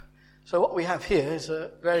So what we have here is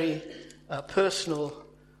a very personal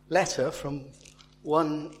letter from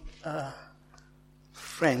one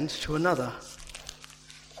friend to another.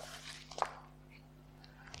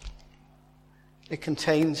 It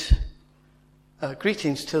contains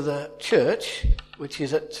greetings to the church, which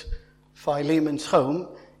is at Philemon's home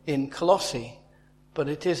in Colossae, but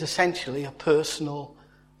it is essentially a personal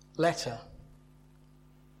letter.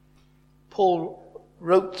 Paul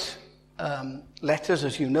wrote letters,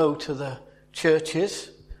 as you know, to the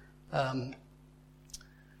churches,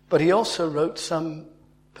 but he also wrote some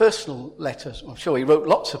personal letters. I'm sure he wrote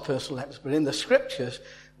lots of personal letters, but in the scriptures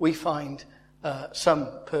we find some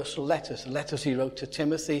personal letters, the letters he wrote to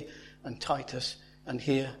Timothy and Titus, and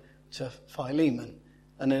here to Philemon.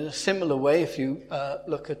 And in a similar way, if you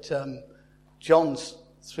look at John's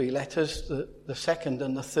 3 letters, the second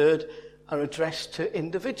and the third are addressed to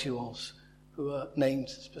individuals who are named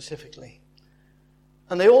specifically.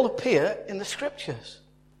 And they all appear in the scriptures.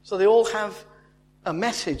 So they all have a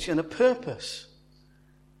message and a purpose.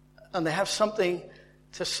 And they have something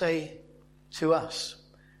to say to us.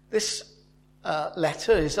 This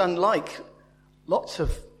letter is unlike lots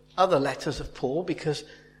of other letters of Paul because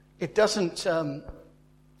it doesn't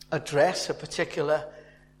address a particular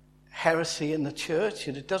heresy in the church.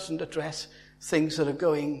 It doesn't address things that are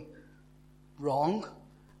going wrong,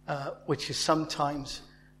 which is sometimes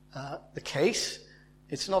the case.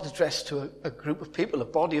 It's not addressed to a group of people, a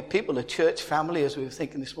body of people, a church family, as we were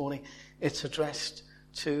thinking this morning. It's addressed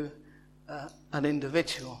to an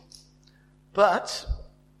individual. But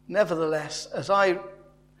nevertheless, as I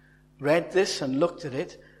read this and looked at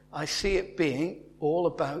it, I see it being all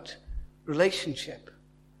about relationship.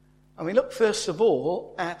 And we look first of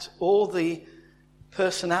all at all the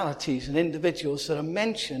personalities and individuals that are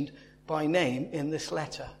mentioned by name in this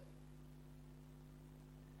letter.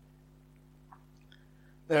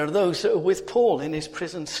 There are those that are with Paul in his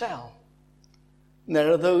prison cell. And there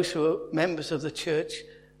are those who are members of the church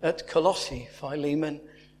at Colossae, Philemon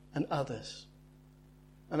and others.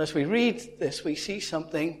 And as we read this, we see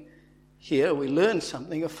something here, we learn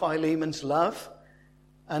something of Philemon's love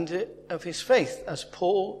and of his faith, as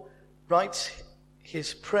Paul writes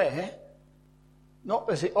his prayer, not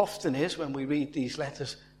as it often is when we read these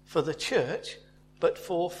letters for the church, but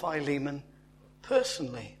for Philemon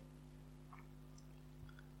personally.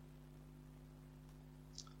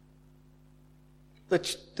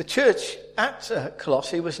 The church at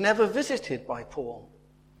Colossae was never visited by Paul.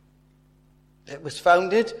 It was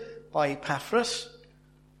founded by Epaphras,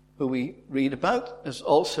 who we read about as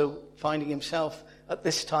also finding himself at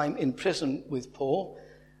this time in prison with Paul.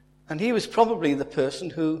 And he was probably the person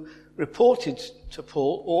who reported to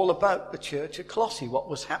Paul all about the church at Colossae, what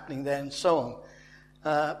was happening there and so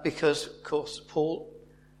on. Because, of course, Paul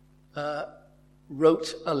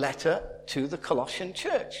wrote a letter to the Colossian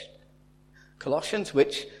church. Colossians,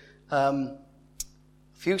 which a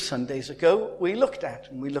few Sundays ago we looked at.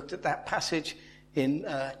 And we looked at that passage in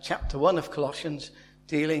chapter 1 of Colossians,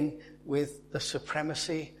 dealing with the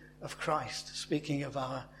supremacy of Christ, speaking of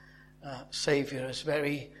our Saviour as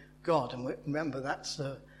very God. And remember, that's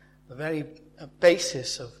the very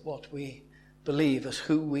basis of what we believe as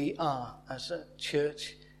who we are as a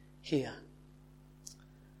church here.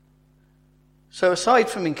 So aside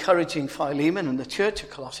from encouraging Philemon and the church of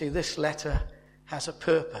Colossae, this letter has a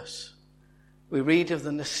purpose. We read of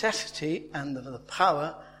the necessity and of the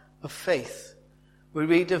power of faith. We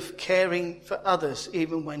read of caring for others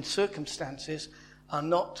even when circumstances are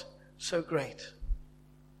not so great.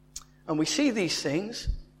 And we see these things,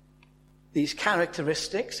 these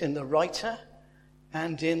characteristics in the writer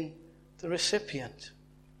and in the recipient.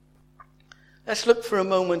 Let's look for a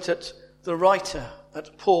moment at the writer,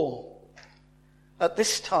 at Paul. At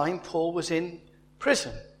this time, Paul was in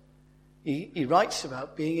prison. He writes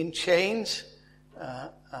about being in chains,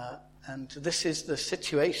 and this is the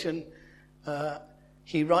situation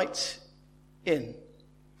he writes in.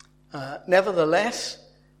 Nevertheless,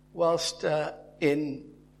 whilst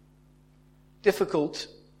in difficult,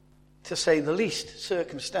 to say the least,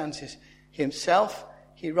 circumstances himself,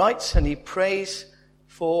 he writes and he prays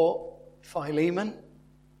for Philemon,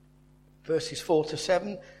 verses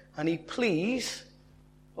 4-7, and he pleads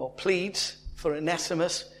for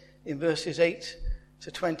Onesimus in verses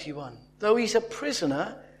 8-21. Though he's a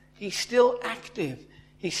prisoner, he's still active,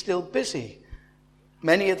 he's still busy.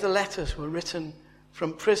 Many of the letters were written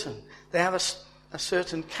from prison. They have a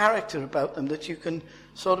certain character about them that you can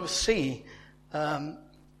sort of see.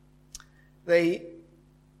 They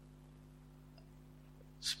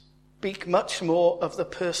speak much more of the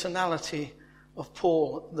personality of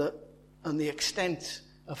Paul and the extent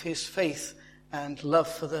of his faith and love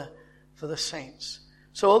for the for the saints.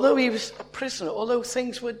 So although he was a prisoner, although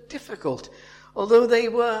things were difficult, although they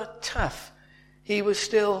were tough, he was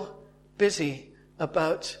still busy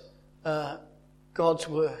about God's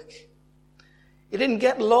work. He didn't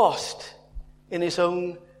get lost in his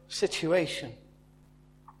own situation.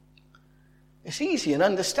 It's easy and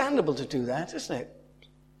understandable to do that, isn't it?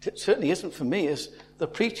 It certainly isn't for me as the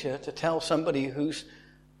preacher to tell somebody who's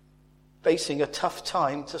facing a tough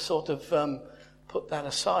time to sort of put that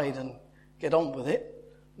aside and get on with it.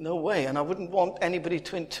 No way. And I wouldn't want anybody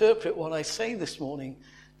to interpret what I say this morning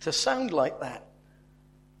to sound like that.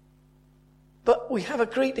 But we have a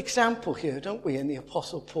great example here, don't we, in the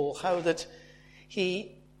Apostle Paul, how that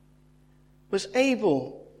he was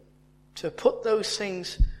able to put those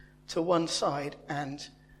things to one side and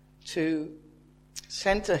to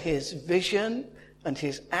center his vision and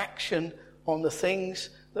his action on the things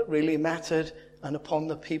that really mattered and upon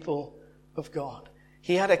the people of God.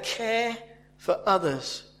 He had a care for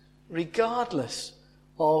others regardless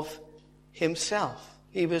of himself.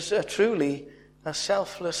 He was truly a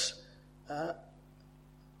selfless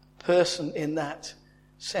person in that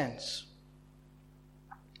sense.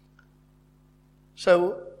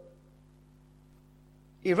 So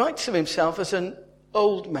he writes of himself as an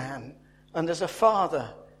old man and as a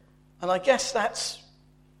father. And I guess that's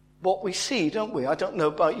what we see, don't we? I don't know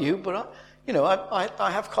about you, but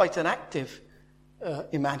I have quite an active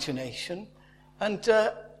imagination. And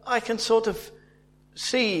I can sort of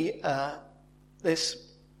see this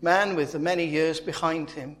man with the many years behind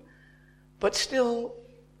him, but still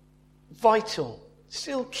vital,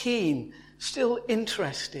 still keen, still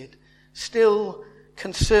interested, still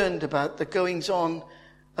concerned about the goings-on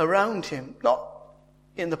around him. Not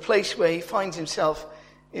in the place where he finds himself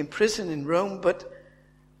in prison in Rome, but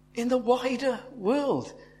in the wider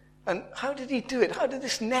world. And how did he do it? How did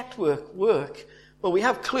this network work? Well, we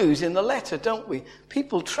have clues in the letter, don't we?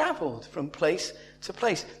 People traveled from place to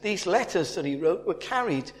place. These letters that he wrote were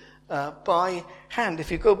carried by hand. If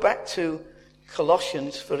you go back to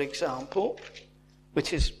Colossians, for example,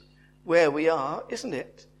 which is where we are, isn't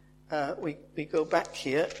it? We go back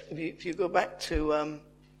here. If you go back to,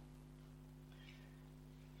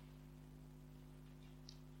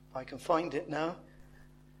 if I can find it now.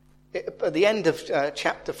 At the end of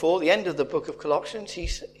chapter 4, the end of the book of Colossians, he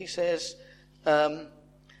says,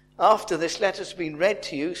 after this letter has been read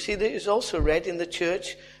to you, see that it is also read in the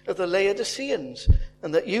church of the Laodiceans,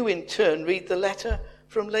 and that you in turn read the letter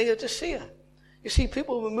from Laodicea. You see,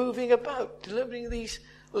 people were moving about, delivering these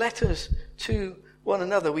letters to one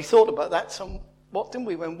another. We thought about that somewhat, didn't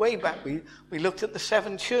we? When way back we looked at the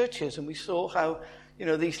 7 churches and we saw how,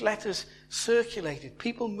 these letters circulated.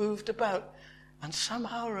 People moved about, and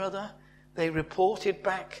somehow or other they reported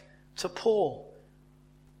back to Paul.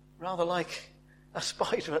 Rather like a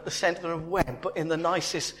spider at the center of a web, but in the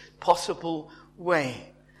nicest possible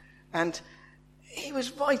way. And he was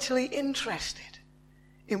vitally interested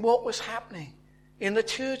in what was happening in the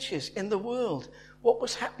churches, in the world, what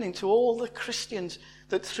was happening to all the Christians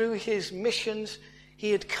that through his missions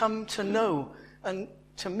he had come to know and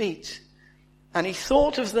to meet. And he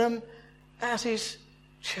thought of them as his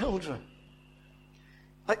children.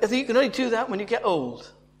 I think you can only do that when you get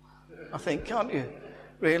old, I think, can't you?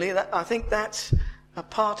 Really, I think that's a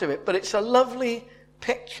part of it. But it's a lovely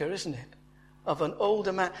picture, isn't it, of an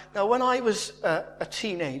older man. Now, when I was a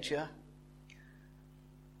teenager,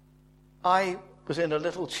 I was in a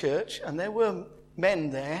little church, and there were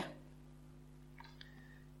men there.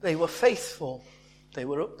 They were faithful. They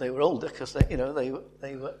were older because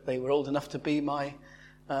they were old enough to be my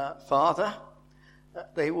father.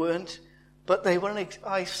 They weren't, but they were.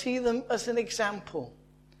 I see them as an example.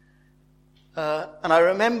 And I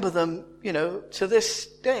remember them, to this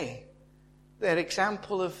day, their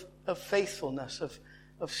example of faithfulness, of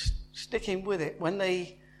sticking with it. When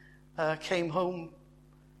they came home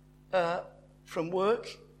from work,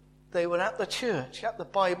 they were at the church, at the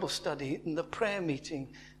Bible study, in the prayer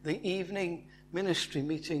meeting, the evening ministry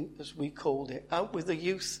meeting, as we called it, out with the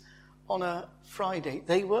youth on a Friday.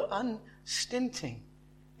 They were unstinting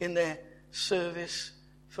in their service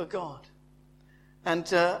for God. And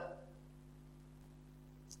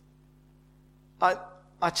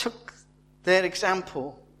I took their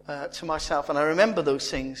example to myself, and I remember those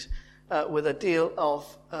things with a deal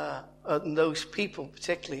of, those people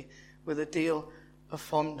particularly, with a deal of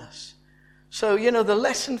fondness. So, the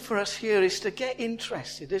lesson for us here is to get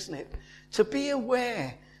interested, isn't it? To be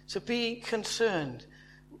aware, to be concerned.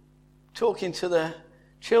 Talking to the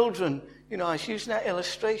children, I was using that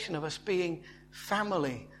illustration of us being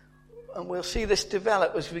family, and we'll see this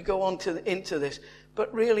develop as we go on into this.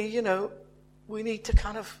 But really, we need to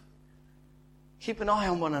kind of keep an eye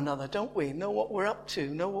on one another, don't we? Know what we're up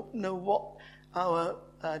to, know what our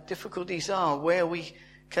difficulties are, where we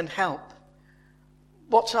can help.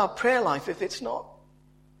 What's our prayer life if it's not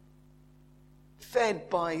fed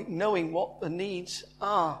by knowing what the needs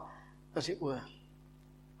are, as it were?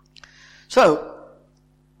 So,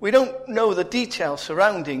 we don't know the details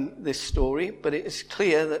surrounding this story, but it is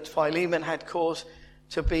clear that Philemon had cause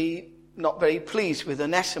to be not very pleased with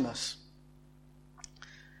Onesimus.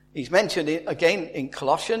 He's mentioned it again in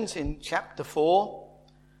Colossians in chapter 4,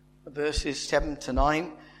 verses 7 to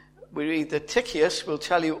 9. We read that Tychicus will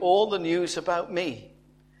tell you all the news about me.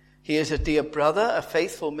 He is a dear brother, a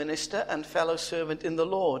faithful minister, and fellow servant in the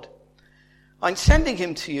Lord. I'm sending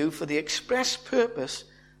him to you for the express purpose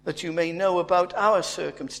that you may know about our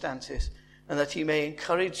circumstances and that he may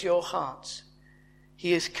encourage your hearts.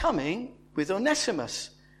 He is coming with Onesimus,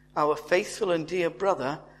 our faithful and dear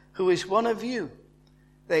brother, who is one of you.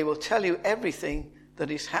 They will tell you everything that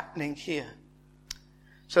is happening here.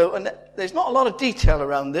 So, and there's not a lot of detail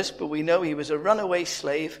around this, but we know he was a runaway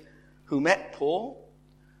slave who met Paul,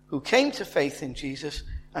 who came to faith in Jesus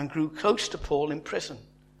and grew close to Paul in prison.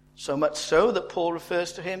 So much so that Paul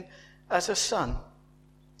refers to him as a son.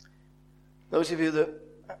 Those of you that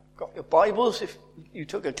got your Bibles, if you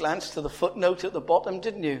took a glance to the footnote at the bottom,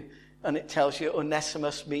 didn't you? And it tells you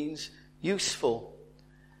Onesimus means useful.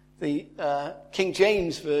 The King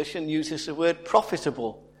James Version uses the word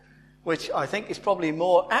profitable, which I think is probably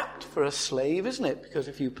more apt for a slave, isn't it? Because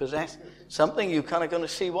if you possess something, you're kind of going to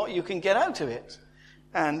see what you can get out of it.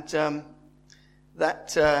 And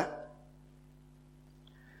that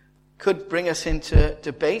could bring us into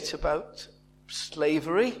debate about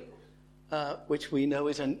slavery, which we know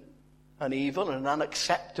is an evil and an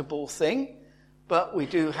unacceptable thing. But we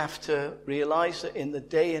do have to realize that in the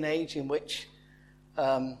day and age in which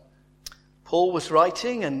Paul was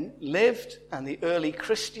writing and lived, and the early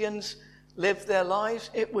Christians lived their lives,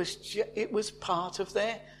 it was part of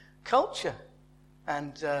their culture.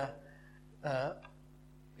 And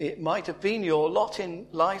it might have been your lot in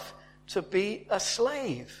life to be a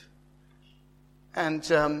slave. And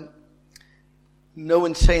no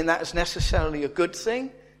one's saying that is necessarily a good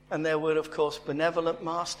thing. And there were, of course, benevolent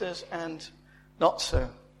masters and not so.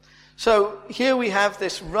 So here we have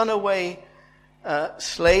this runaway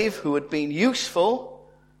slave who had been useful.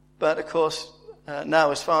 But, of course, now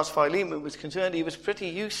as far as Philemon was concerned, he was pretty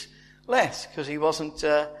useless because he wasn't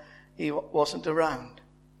around.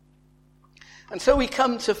 And so we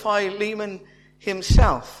come to Philemon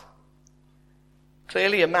himself.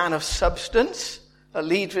 Clearly a man of substance, a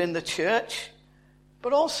leader in the church,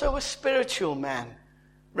 but also a spiritual man,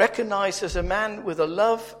 recognized as a man with a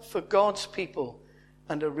love for God's people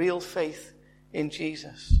and a real faith in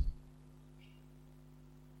Jesus.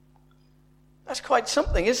 That's quite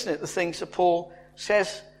something, isn't it? The things that Paul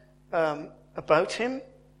says about him.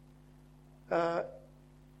 That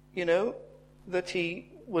he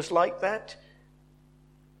was like that.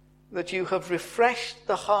 That you have refreshed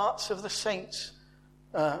the hearts of the saints,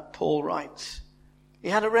 Paul writes. He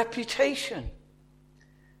had a reputation,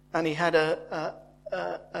 and he had a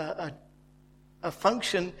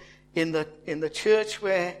function in the church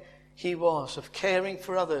where he was, of caring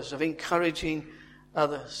for others, of encouraging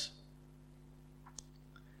others.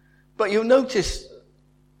 But you'll notice,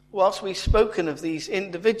 whilst we've spoken of these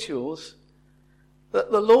individuals,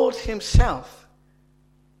 that the Lord himself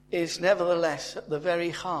is nevertheless at the very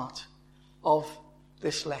heart of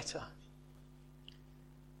this letter.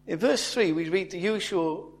 In verse 3, we read the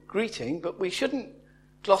usual greeting, but we shouldn't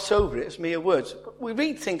gloss over it as mere words. We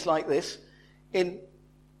read things like this in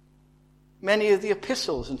many of the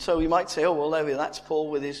epistles, and so we might say, oh, well, there, that's Paul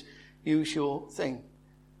with his usual thing.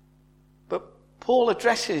 But Paul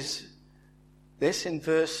addresses this in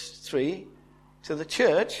verse 3 to the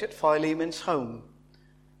church at Philemon's home.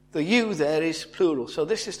 The you there is plural. So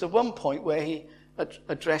this is the one point where he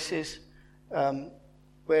addresses,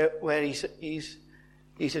 where he's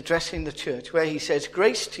addressing the church, where he says,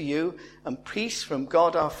 grace to you and peace from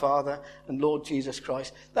God our Father and Lord Jesus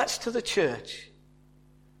Christ. That's to the church.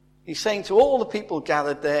 He's saying to all the people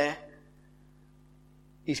gathered there,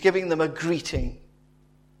 he's giving them a greeting.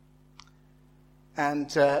 And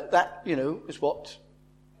that, is what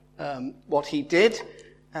he did.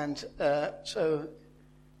 And so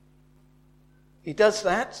he does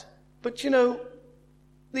that. But,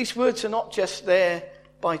 these words are not just there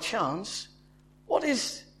by chance. What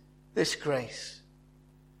is this grace?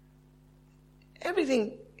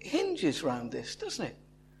 Everything hinges around this, doesn't it?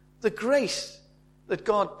 The grace that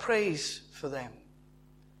God prays for them.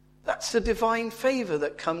 That's the divine favor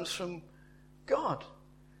that comes from God.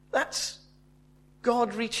 That's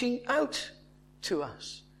God reaching out to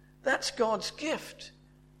us. That's God's gift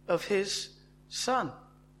of his Son.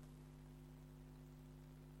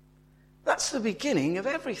 That's the beginning of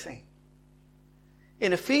everything.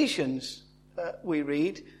 In Ephesians, we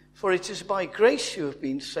read, "For it is by grace you have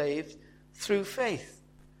been saved through faith.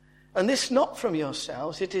 And this not from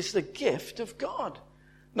yourselves, it is the gift of God,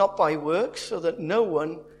 not by works, so that no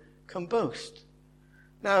one can boast."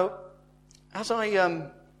 Now, as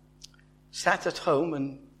I sat at home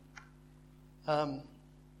and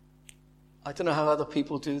I don't know how other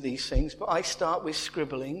people do these things, but I start with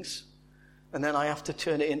scribblings, and then I have to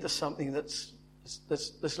turn it into something that's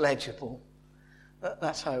legible.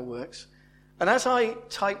 That's how it works. And as I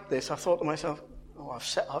typed this, I thought to myself, "Oh,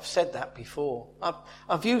 I've said that before.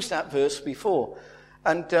 I've used that verse before."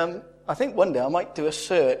 And I think one day I might do a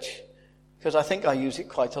search, because I think I use it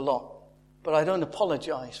quite a lot. But I don't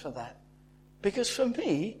apologize for that, because for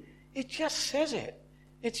me, it just says it.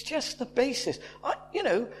 It's just the basis.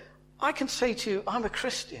 I can say to you, I'm a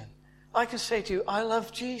Christian. I can say to you, I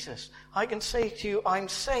love Jesus. I can say to you, I'm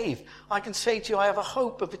saved. I can say to you, I have a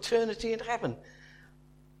hope of eternity in heaven.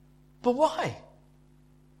 But why?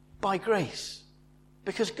 By grace.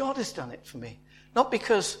 Because God has done it for me. Not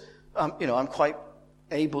because, I'm quite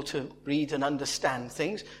able to read and understand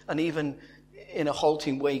things, and even in a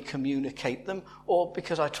halting way communicate them, or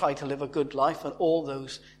because I try to live a good life and all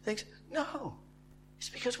those things. No. It's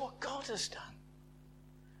because what God has done.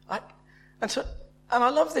 And I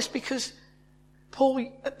love this because Paul,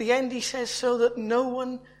 at the end, he says, so that no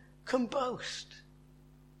one can boast.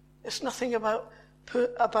 It's nothing about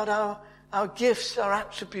our gifts, our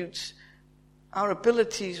attributes, our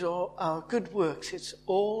abilities, or our good works. It's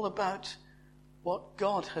all about what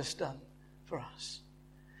God has done for us.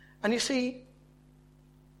 And you see,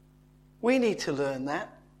 we need to learn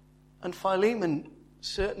that. And Philemon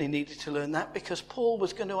certainly needed to learn that, because Paul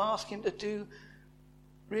was going to ask him to do,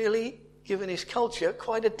 really, given his culture,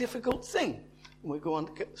 quite a difficult thing. We'll go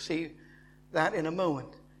on to see that in a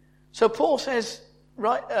moment. So Paul says,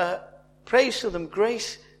 praise to them,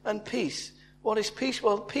 grace and peace. What is peace?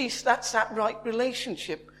 Well, peace, that's that right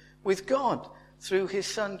relationship with God through his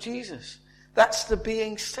Son Jesus. That's the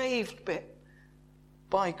being saved bit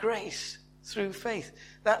by grace through faith.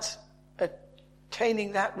 That's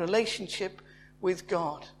attaining that relationship with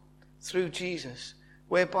God through Jesus,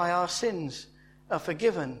 whereby our sins are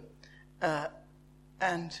forgiven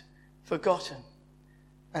and forgotten,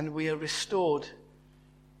 and we are restored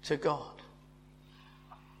to God.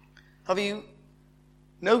 Have you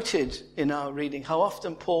noted in our reading how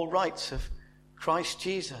often Paul writes of Christ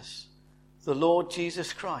Jesus, the Lord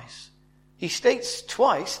Jesus Christ? He states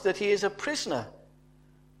twice that he is a prisoner,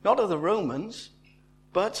 not of the Romans,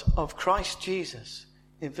 but of Christ Jesus,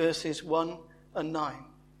 in verses 1 and 9.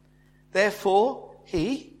 Therefore,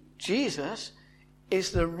 he, Jesus,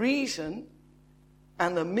 is the reason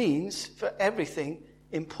and the means for everything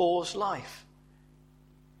in Paul's life.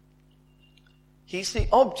 He's the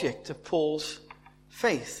object of Paul's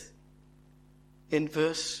faith in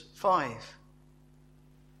verse 5.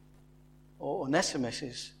 Or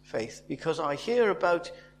Onesimus' faith. Because I hear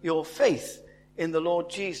about your faith in the Lord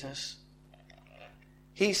Jesus.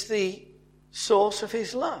 He's the source of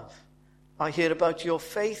his love. I hear about your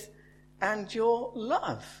faith and your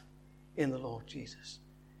love in the Lord Jesus.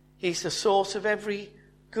 He's the source of every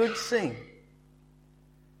good thing,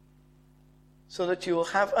 so that you will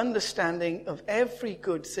have understanding of every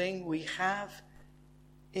good thing we have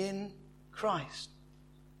in Christ.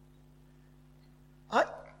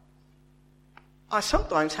 I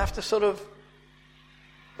sometimes have to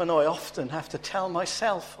I often have to tell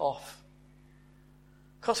myself off,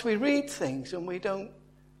 because we read things and we don't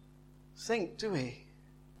think, do we?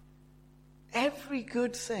 Every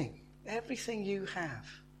good thing, everything you have,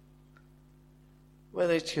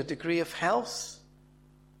 whether it's your degree of health,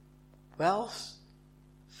 wealth,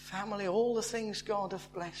 family, all the things God has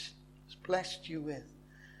blessed you with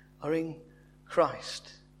are in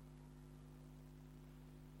Christ.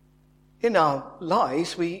 In our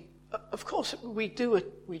lives, we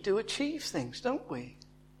do achieve things, don't we?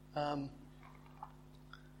 And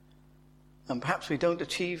perhaps we don't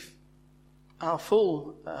achieve our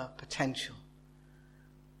full potential.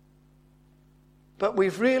 But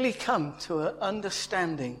we've really come to an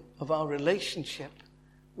understanding of our relationship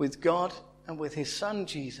with God and with his Son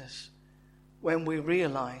Jesus when we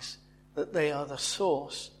realize that they are the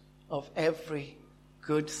source of every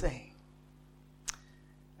good thing.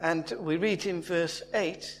 And we read in verse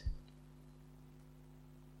 8,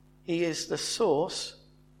 he is the source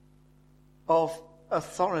of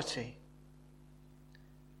authority.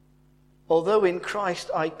 Although in Christ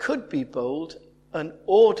I could be bold and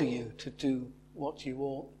order you to do what you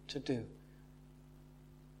ought to do.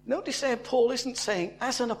 Notice there Paul isn't saying,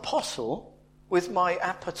 as an apostle, with my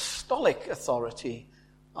apostolic authority,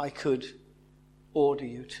 I could order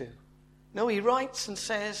you to. No, he writes and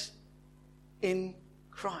says, in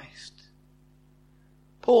Christ.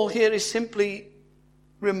 Paul here is simply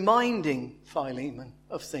reminding Philemon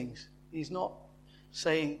of things. He's not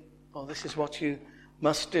saying, oh, this is what you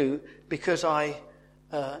must do because I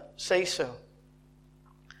say so.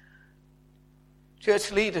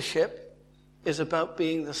 Church leadership is about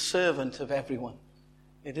being the servant of everyone.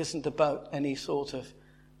 It isn't about any sort of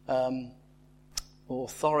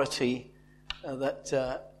authority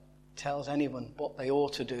that tells anyone what they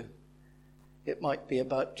ought to do. It might be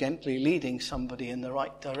about gently leading somebody in the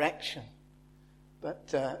right direction,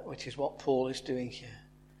 but which is what Paul is doing here.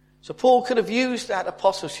 So Paul could have used that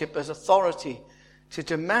apostleship as authority to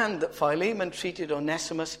demand that Philemon treated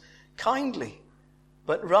Onesimus kindly,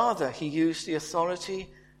 but rather he used the authority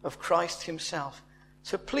of Christ himself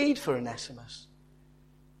to plead for Onesimus.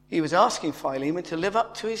 He was asking Philemon to live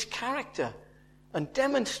up to his character and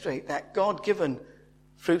demonstrate that God-given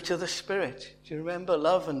fruit of the Spirit. Do you remember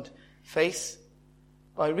love and faith?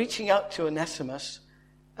 By reaching out to Onesimus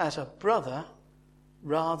as a brother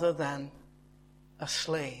rather than a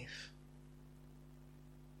slave.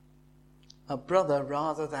 A brother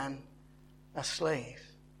rather than a slave.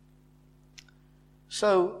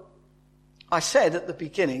 So, I said at the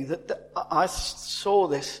beginning that I saw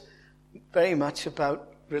this very much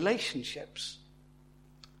about relationships.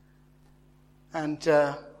 And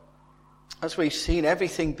as we've seen,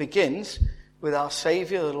 everything begins with our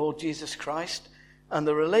Saviour, the Lord Jesus Christ, and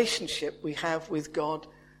the relationship we have with God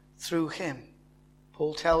through him.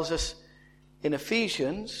 Paul tells us in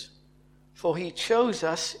Ephesians, for he chose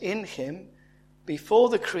us in him before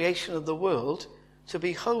the creation of the world to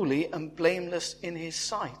be holy and blameless in his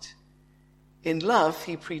sight. In love,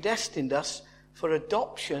 he predestined us for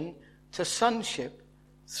adoption to sonship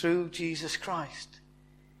through Jesus Christ,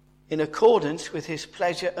 in accordance with his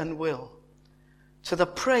pleasure and will, to the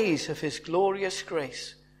praise of his glorious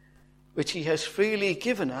grace, which he has freely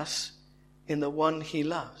given us in the one he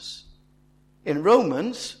loves. In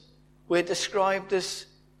Romans, we're described as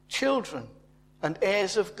children and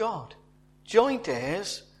heirs of God, joint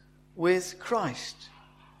heirs with Christ.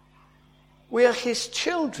 We are his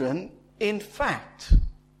children in fact,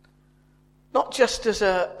 not just as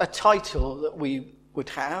a title that we would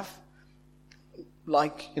have,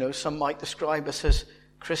 like, some might describe us as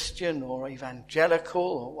Christian or evangelical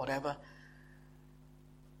or whatever.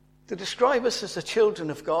 To describe us as the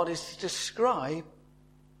children of God is to describe,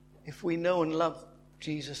 if we know and love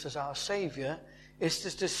Jesus as our Saviour, is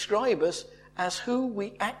to describe us as who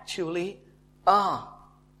we actually are.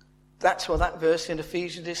 That's what that verse in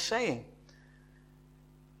Ephesians is saying.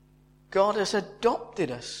 God has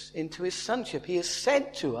adopted us into his sonship. He has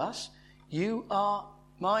said to us, you are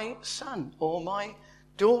my son or my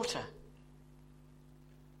daughter.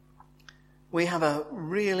 We have a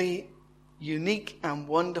really unique and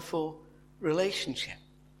wonderful relationship.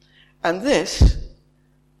 And this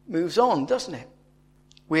moves on, doesn't it?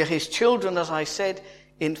 We are his children, as I said.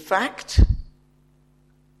 In fact,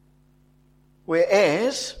 we're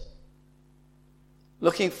heirs,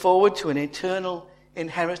 looking forward to an eternal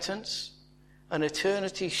inheritance, an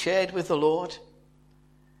eternity shared with the Lord.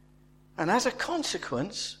 And as a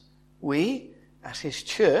consequence, we, as his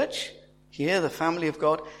church, here the family of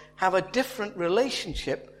God, have a different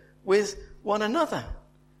relationship with one another.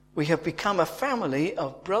 We have become a family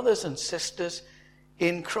of brothers and sisters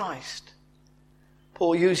in Christ.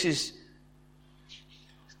 Paul uses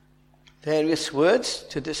various words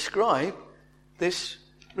to describe this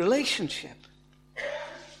relationship.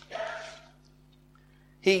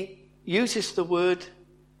 He uses the word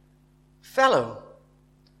fellow,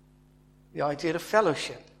 the idea of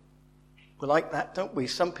fellowship. We like that, don't we?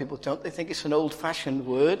 Some people don't. They think it's an old-fashioned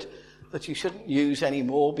word that you shouldn't use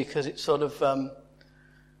anymore because it's sort of,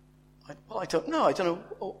 I don't know. I don't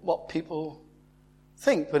know what people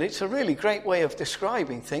think, but it's a really great way of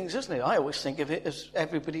describing things, isn't it? I always think of it as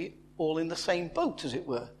everybody all in the same boat, as it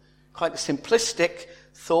were. Quite a simplistic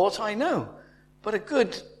thought, I know, but a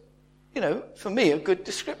good, for me, a good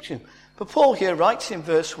description. But Paul here writes in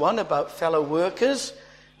verse 1 about fellow workers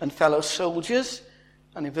and fellow soldiers,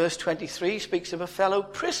 and in verse 23 speaks of a fellow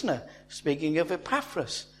prisoner, speaking of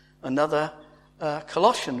Epaphras, another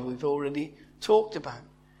Colossian we've already talked about.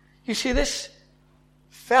 You see, this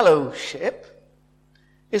fellowship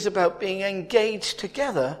is about being engaged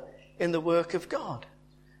together in the work of God,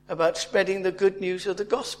 about spreading the good news of the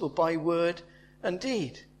gospel by word and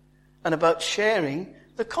deed, and about sharing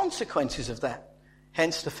the consequences of that.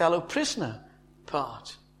 Hence the fellow prisoner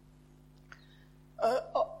part.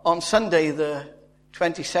 On Sunday the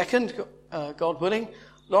 22nd, God willing,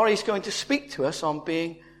 Laurie's going to speak to us on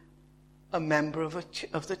being a member of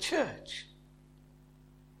the church.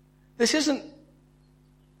 This isn't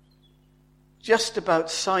just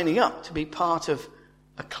about signing up to be part of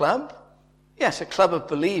a club. Yes, a club of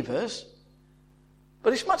believers,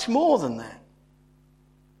 but it's much more than that.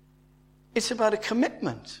 It's about a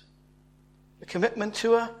commitment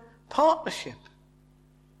to a partnership.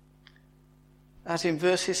 As in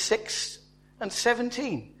verses 6 and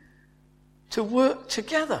 17, to work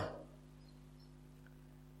together.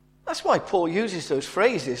 That's why Paul uses those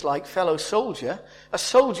phrases like fellow soldier. A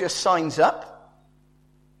soldier signs up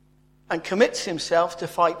and commits himself to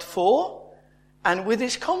fight for and with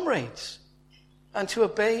his comrades and to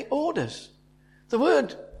obey orders. The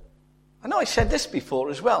word, I know I said this before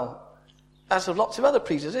as well, as of lots of other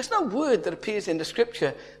preachers, there's no word that appears in the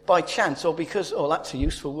scripture by chance or because, oh, that's a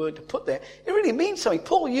useful word to put there. It really means something.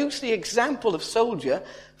 Paul used the example of soldier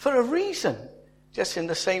for a reason. Just in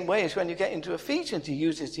the same way as when you get into Ephesians, he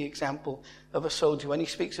uses the example of a soldier when he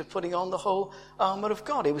speaks of putting on the whole armour of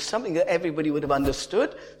God. It was something that everybody would have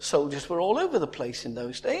understood. Soldiers were all over the place in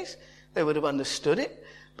those days. They would have understood it,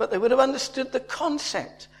 but they would have understood the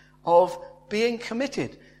concept of being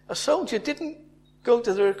committed. A soldier didn't go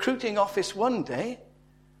to the recruiting office one day,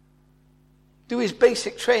 do his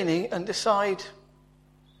basic training and decide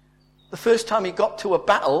the first time he got to a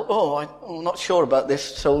battle, I'm not sure about this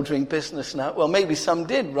soldiering business now. Well, maybe some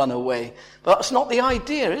did run away, but that's not the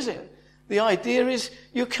idea, is it? The idea is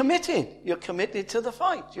you're committed. You're committed to the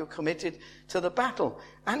fight. You're committed to the battle.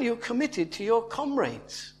 And you're committed to your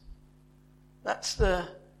comrades. That's the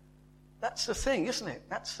thing, isn't it?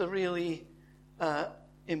 That's the really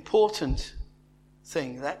important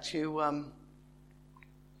thing, that you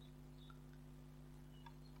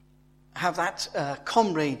have that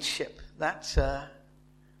comradeship, that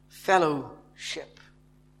fellowship.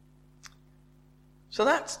 So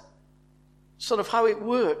that's sort of how it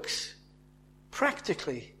works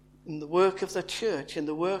practically in the work of the church, in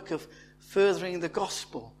the work of furthering the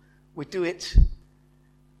gospel. We do it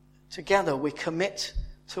together. We commit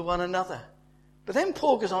to one another. But then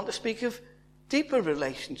Paul goes on to speak of deeper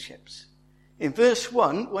relationships. In verse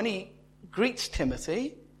 1, when he greets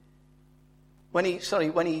Timothy, when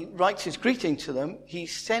he writes his greeting to them, he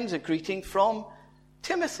sends a greeting from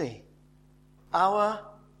Timothy, our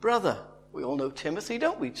brother. We all know Timothy,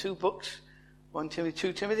 don't we? 2 books, 1 Timothy,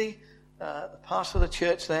 2 Timothy, the pastor of the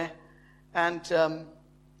church there. And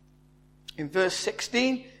in verse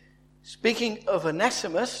 16, speaking of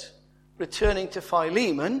Onesimus returning to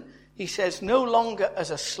Philemon, he says, no longer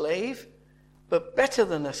as a slave, but better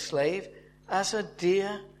than a slave, as a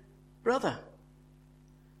dear brother.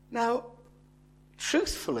 Now,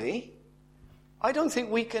 truthfully, I don't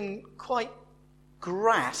think we can quite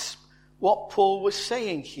grasp what Paul was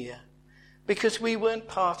saying here, because we weren't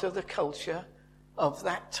part of the culture of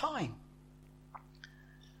that time.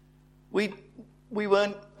 We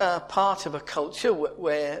weren't part of a culture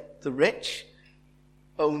where the rich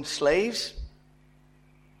owned slaves,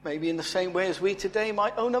 maybe in the same way as we today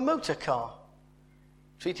might own a motor car.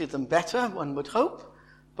 Treated them better, one would hope,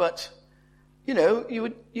 but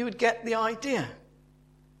you would get the idea.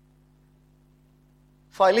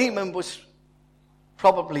 Philemon was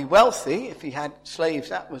probably wealthy. If he had slaves,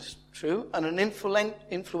 that was true, and an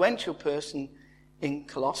influential person in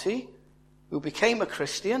Colossae who became a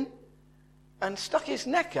Christian and stuck his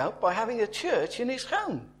neck out by having a church in his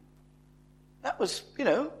home. That was,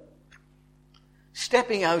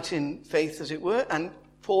 stepping out in faith, as it were, and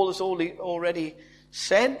Paul has already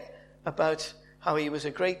said about how he was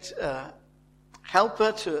a great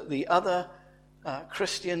helper to the other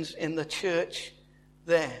Christians in the church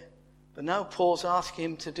there. But now Paul's asking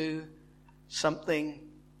him to do something,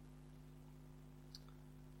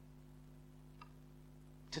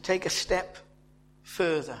 to take a step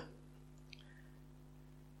further.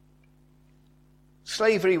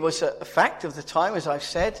 Slavery was a fact of the time, as I've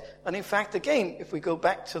said, and in fact, again, if we go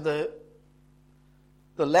back to the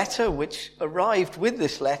letter which arrived with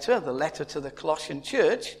this letter, the letter to the Colossian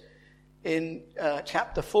church, in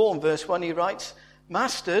chapter 4 and verse 1, he writes,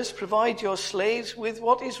 Masters, provide your slaves with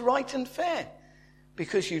what is right and fair,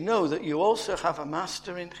 because you know that you also have a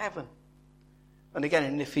master in heaven. And again,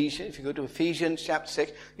 in Ephesians, if you go to Ephesians chapter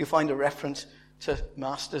 6, you find a reference to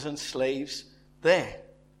masters and slaves there.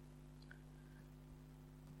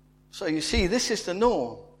 So you see, this is the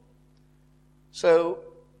norm. So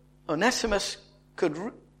Onesimus could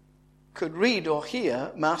read or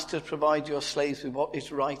hear, Masters, provide your slaves with what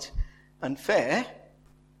is right and fair.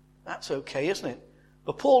 That's okay, isn't it?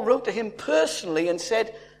 But Paul wrote to him personally and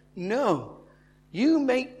said, no, you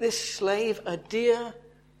make this slave a dear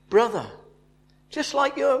brother. Just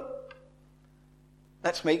like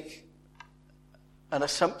let's make an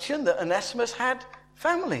assumption that Onesimus had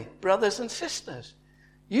family, brothers and sisters.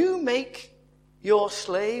 You make your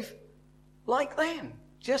slave like them,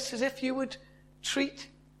 just as if you would treat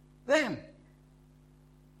them.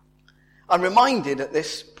 I'm reminded at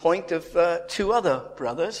this point of two other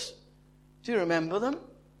brothers. Do you remember them?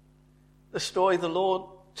 The story the Lord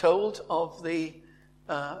told of the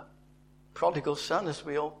prodigal son, as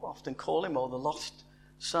we often call him, or the lost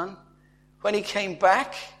son. When he came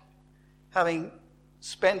back, having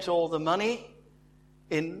spent all the money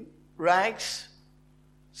in rags,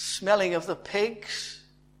 smelling of the pigs,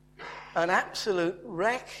 an absolute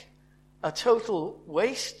wreck, a total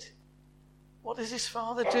waste, what does his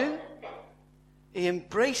father do? He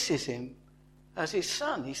embraces him as his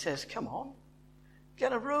son. He says, come on,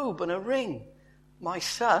 get a robe and a ring. My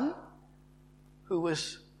son, who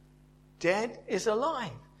was dead, is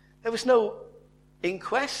alive. There was no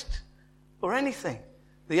inquest or anything.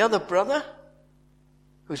 The other brother,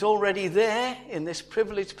 who's already there in this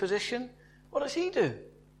privileged position, what does he do?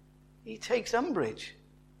 He takes umbrage.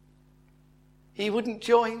 He wouldn't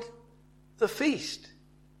join the feast.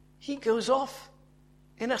 He goes off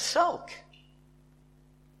in a sulk.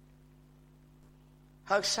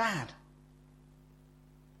 How sad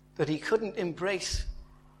that he couldn't embrace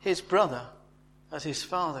his brother as his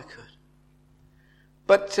father could.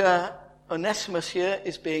 But Onesimus here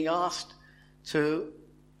is being asked to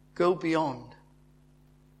go beyond.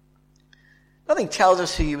 Nothing tells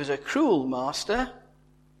us he was a cruel master,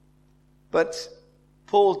 but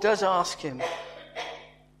Paul does ask him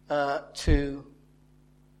to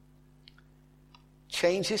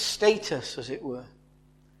change his status, as it were.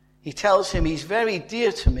 He tells him, he's very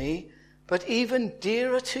dear to me, but even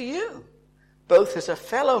dearer to you, both as a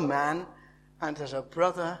fellow man and as a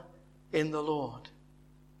brother in the Lord.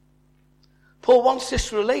 Paul wants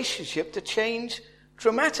this relationship to change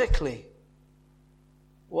dramatically.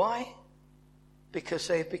 Why? Because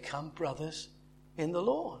they've become brothers in the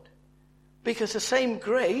Lord. Because the same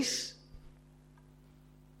grace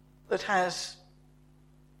that has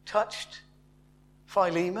touched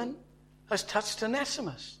Philemon has touched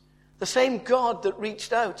Onesimus. The same God that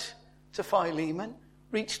reached out to Philemon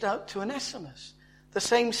reached out to Onesimus. The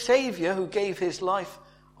same Saviour who gave his life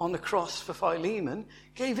on the cross for Philemon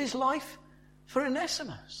gave his life for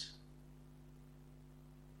Onesimus.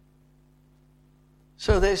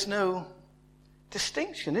 So there's no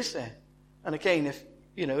distinction, is there? And again, if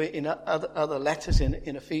in other letters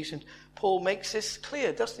in Ephesians, Paul makes this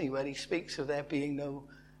clear, doesn't he, where he speaks of there being no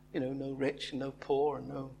rich and no poor,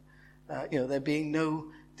 and there being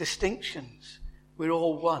no distinctions. We're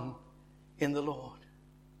all one in the Lord.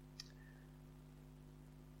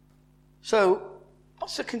 So,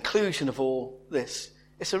 what's the conclusion of all this?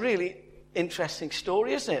 It's a really interesting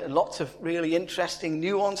story, isn't it? And lots of really interesting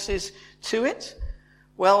nuances to it.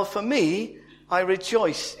 Well, for me, I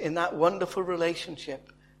rejoice in that wonderful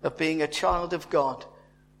relationship of being a child of God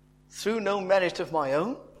through no merit of my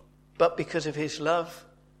own, but because of his love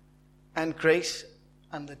and grace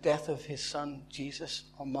and the death of his son, Jesus,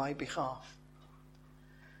 on my behalf.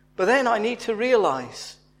 But then I need to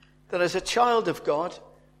realize that as a child of God,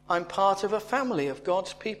 I'm part of a family of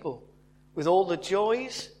God's people with all the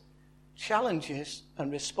joys, challenges,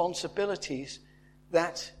 and responsibilities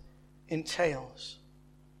that entails.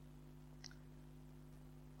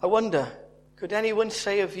 I wonder, could anyone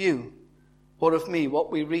say of you or of me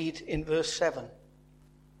what we read in verse 7?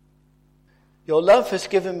 Your love has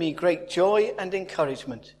given me great joy and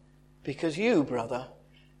encouragement because you, brother,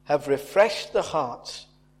 have refreshed the hearts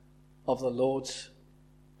of the Lord's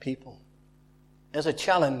people. There's a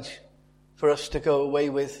challenge for us to go away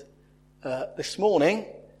with this morning,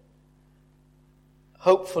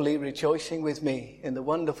 hopefully rejoicing with me in the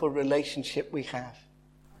wonderful relationship we have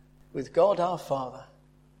with God our Father,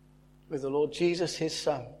 with the Lord Jesus, his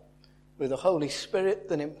Son, with the Holy Spirit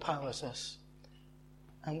that empowers us,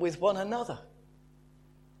 and with one another.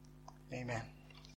 Amen.